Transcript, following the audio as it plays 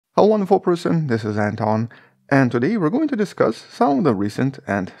Hello wonderful person, this is Anton, and today we're going to discuss some of the recent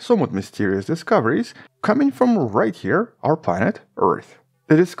and somewhat mysterious discoveries coming from right here, our planet Earth.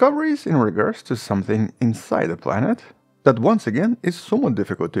 The discoveries in regards to something inside the planet that once again is somewhat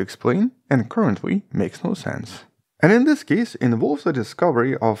difficult to explain and currently makes no sense. And in this case involves the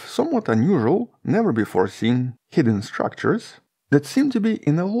discovery of somewhat unusual, never before seen, hidden structures that seem to be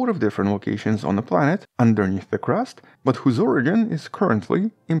in a lot of different locations on the planet underneath the crust, but whose origin is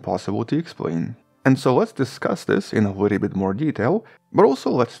currently impossible to explain. And so let's discuss this in a little bit more detail, but also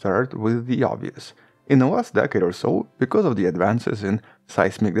let's start with the obvious. In the last decade or so, because of the advances in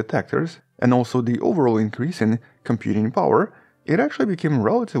seismic detectors and also the overall increase in computing power, it actually became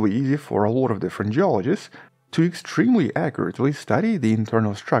relatively easy for a lot of different geologists to extremely accurately study the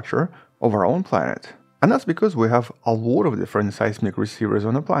internal structure of our own planet. And that's because we have a lot of different seismic receivers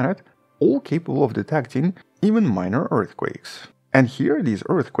on the planet, all capable of detecting even minor earthquakes. And here, these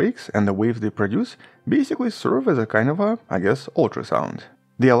earthquakes and the waves they produce basically serve as a kind of ultrasound.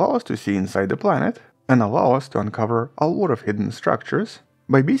 They allow us to see inside the planet and allow us to uncover a lot of hidden structures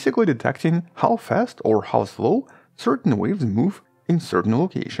by basically detecting how fast or how slow certain waves move in certain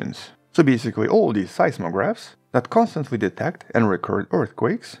locations. So basically all these seismographs that constantly detect and record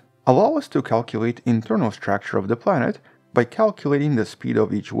earthquakes allow us to calculate internal structure of the planet by calculating the speed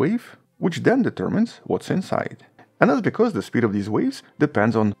of each wave, which then determines what's inside. And that's because the speed of these waves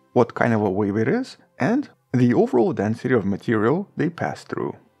depends on what kind of a wave it is and the overall density of material they pass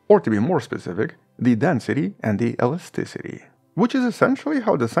through. Or to be more specific, the density and the elasticity. Which is essentially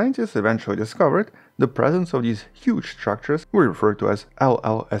how the scientists eventually discovered the presence of these huge structures we refer to as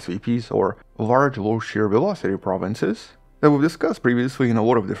LLSVPs or large low shear velocity provinces that we've discussed previously in a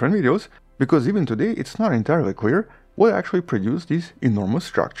lot of different videos, because even today it's not entirely clear what actually produced these enormous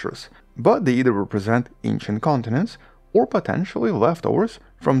structures, but they either represent ancient continents or potentially leftovers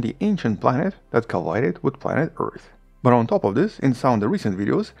from the ancient planet that collided with planet Earth. But on top of this, in some of the recent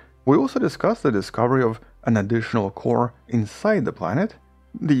videos, we also discussed the discovery of an additional core inside the planet,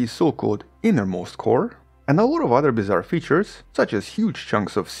 the so-called innermost core, and a lot of other bizarre features, such as huge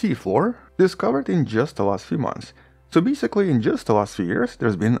chunks of seafloor, discovered in just the last few months. So basically, in just the last few years,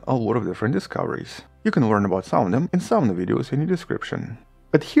 there's been a lot of different discoveries. You can learn about some of them in some of the videos in the description.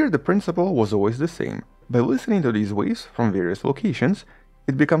 But here the principle was always the same. By listening to these waves from various locations,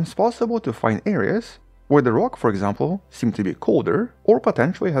 it becomes possible to find areas where the rock, for example, seems to be colder or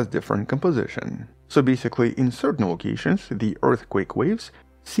potentially has different composition. So basically, in certain locations, the earthquake waves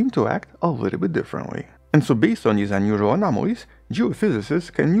seem to act a little bit differently. And so based on these unusual anomalies,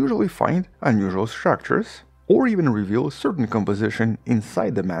 geophysicists can usually find unusual structures or even reveal certain composition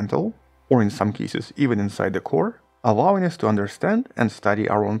inside the mantle, or in some cases even inside the core, allowing us to understand and study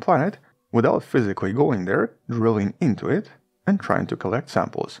our own planet without physically going there, drilling into it, and trying to collect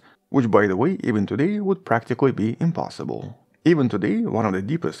samples, which by the way, even today would practically be impossible. Even today, one of the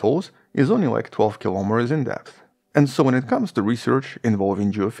deepest holes is only like 12 kilometers in depth. And so when it comes to research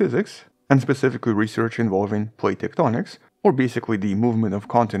involving geophysics, and specifically research involving plate tectonics, or basically the movement of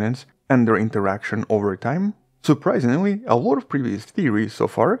continents and their interaction over time, surprisingly, a lot of previous theories so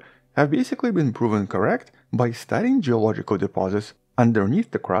far have basically been proven correct by studying geological deposits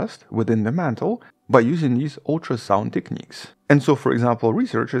underneath the crust within the mantle by using these ultrasound techniques. And so, for example,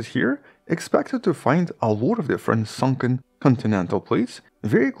 researchers here expected to find a lot of different sunken continental plates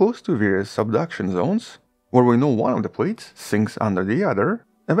very close to various subduction zones, where we know one of the plates sinks under the other,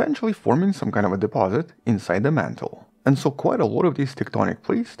 eventually forming some kind of a deposit inside the mantle. And so quite a lot of these tectonic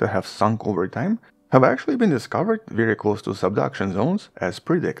plates that have sunk over time have actually been discovered very close to subduction zones as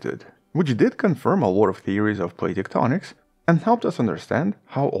predicted, which did confirm a lot of theories of plate tectonics and helped us understand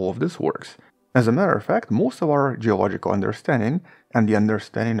how all of this works. As a matter of fact, most of our geological understanding and the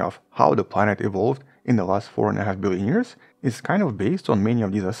understanding of how the planet evolved in the last 4.5 billion years is kind of based on many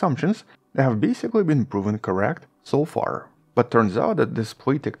of these assumptions that have basically been proven correct so far. But turns out that this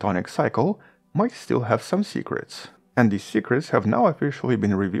plate tectonic cycle might still have some secrets, and these secrets have now officially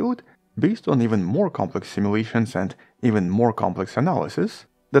been revealed based on even more complex simulations and even more complex analysis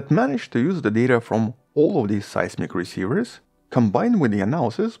that managed to use the data from all of these seismic receivers combined with the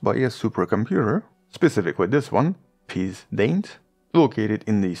analysis by a supercomputer, specifically this one, PIS-DAINT, located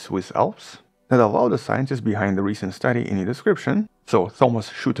in the Swiss Alps, that allowed the scientists behind the recent study in the description, so Thomas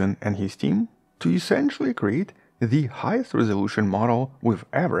Schouten and his team, to essentially create the highest resolution model we've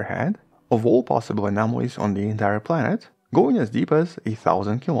ever had of all possible anomalies on the entire planet, going as deep as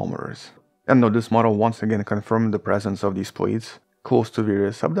 1,000 kilometers. And though this model once again confirmed the presence of these plates close to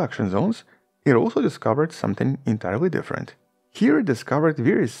various subduction zones, it also discovered something entirely different. Here it discovered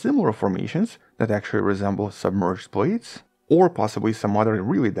very similar formations that actually resemble submerged plates, or possibly some other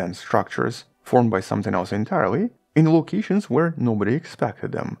really dense structures formed by something else entirely, in locations where nobody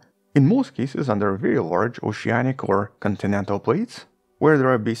expected them. In most cases under very large oceanic or continental plates, where there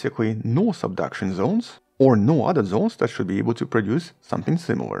are basically no subduction zones, or no other zones that should be able to produce something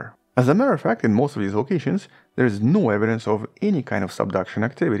similar. As a matter of fact, in most of these locations, there is no evidence of any kind of subduction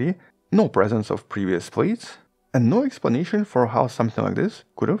activity, no presence of previous plates, and no explanation for how something like this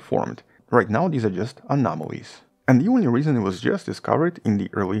could have formed. Right now, these are just anomalies. And the only reason it was just discovered in the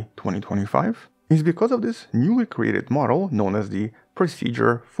early 2025 is because of this newly created model known as the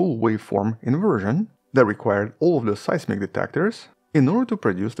procedure full waveform inversion that required all of the seismic detectors in order to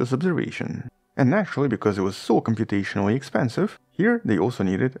produce this observation. And naturally, because it was so computationally expensive, here they also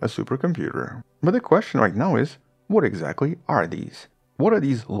needed a supercomputer. But the question right now is, what exactly are these? What are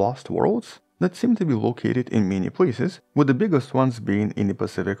these lost worlds that seem to be located in many places, with the biggest ones being in the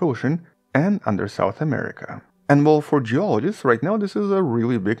Pacific Ocean and under South America? And well, for geologists, right now this is a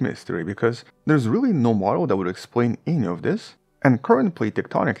really big mystery, because there's really no model that would explain any of this, and current plate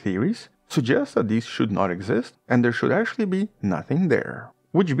tectonic theories suggest that these should not exist and there should actually be nothing there.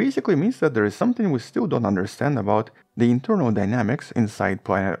 Which basically means that there is something we still don't understand about the internal dynamics inside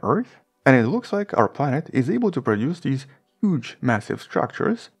planet Earth, and it looks like our planet is able to produce these huge, massive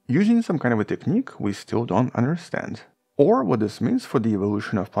structures using some kind of a technique we still don't understand. Or what this means for the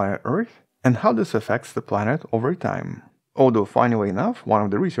evolution of planet Earth, and how this affects the planet over time. Although, funnily enough, one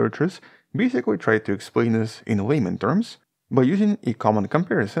of the researchers basically tried to explain this in layman terms by using a common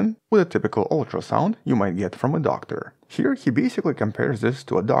comparison with a typical ultrasound you might get from a doctor. Here, he basically compares this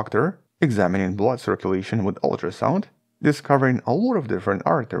to a doctor examining blood circulation with ultrasound, discovering a lot of different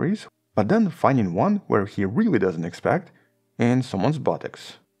arteries, but then finding one where he really doesn't expect, in someone's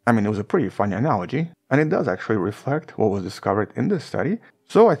buttocks. I mean, it was a pretty funny analogy, and it does actually reflect what was discovered in this study,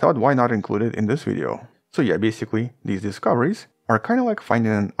 so I thought why not include it in this video. So yeah, basically, these discoveries are kind of like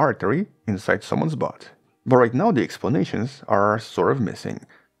finding an artery inside someone's butt. But right now the explanations are sort of missing.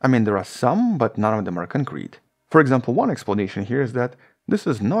 I mean, there are some, but none of them are concrete. For example, one explanation here is that this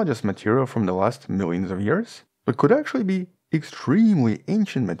is not just material from the last millions of years, but could actually be extremely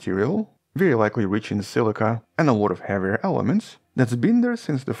ancient material, very likely rich in silica and a lot of heavier elements, that's been there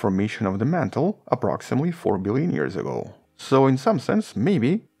since the formation of the mantle approximately 4 billion years ago. So in some sense,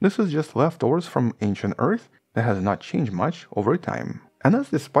 maybe this is just leftovers from ancient Earth that has not changed much over time. And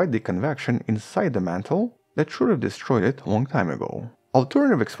that's despite the convection inside the mantle that should have destroyed it a long time ago.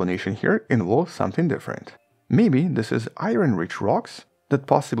 Alternative explanation here involves something different. Maybe this is iron-rich rocks that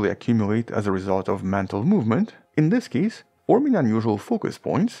possibly accumulate as a result of mantle movement, in this case forming unusual focus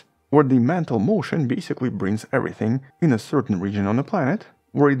points, where the mantle motion basically brings everything in a certain region on the planet,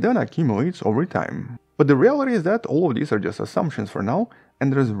 where it then accumulates over time. But the reality is that all of these are just assumptions for now,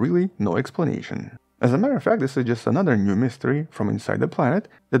 and there is really no explanation. As a matter of fact, this is just another new mystery from inside the planet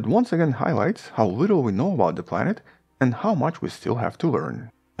that once again highlights how little we know about the planet and how much we still have to learn.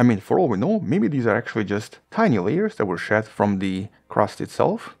 I mean, for all we know, maybe these are actually just tiny layers that were shed from the crust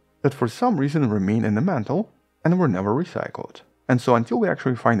itself that for some reason remain in the mantle and were never recycled. And so until we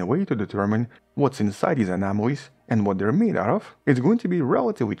actually find a way to determine what's inside these anomalies and what they're made out of, it's going to be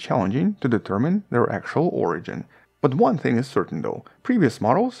relatively challenging to determine their actual origin. But one thing is certain though, previous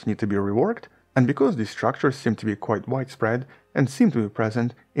models need to be reworked, and because these structures seem to be quite widespread and seem to be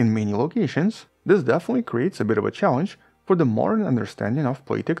present in many locations, this definitely creates a bit of a challenge for the modern understanding of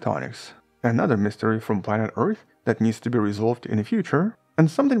plate tectonics. Another mystery from planet Earth that needs to be resolved in the future, and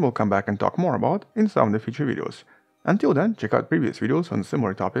something we'll come back and talk more about in some of the future videos. Until then, check out previous videos on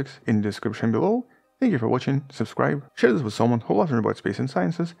similar topics in the description below. Thank you for watching, subscribe, share this with someone who loves learning about space and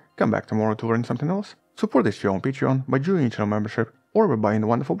sciences, come back tomorrow to learn something else, support this channel on Patreon by joining channel membership, or by buying the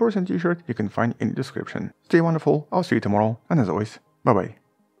Wonderful Person t-shirt you can find in the description. Stay wonderful, I'll see you tomorrow, and as always, bye bye.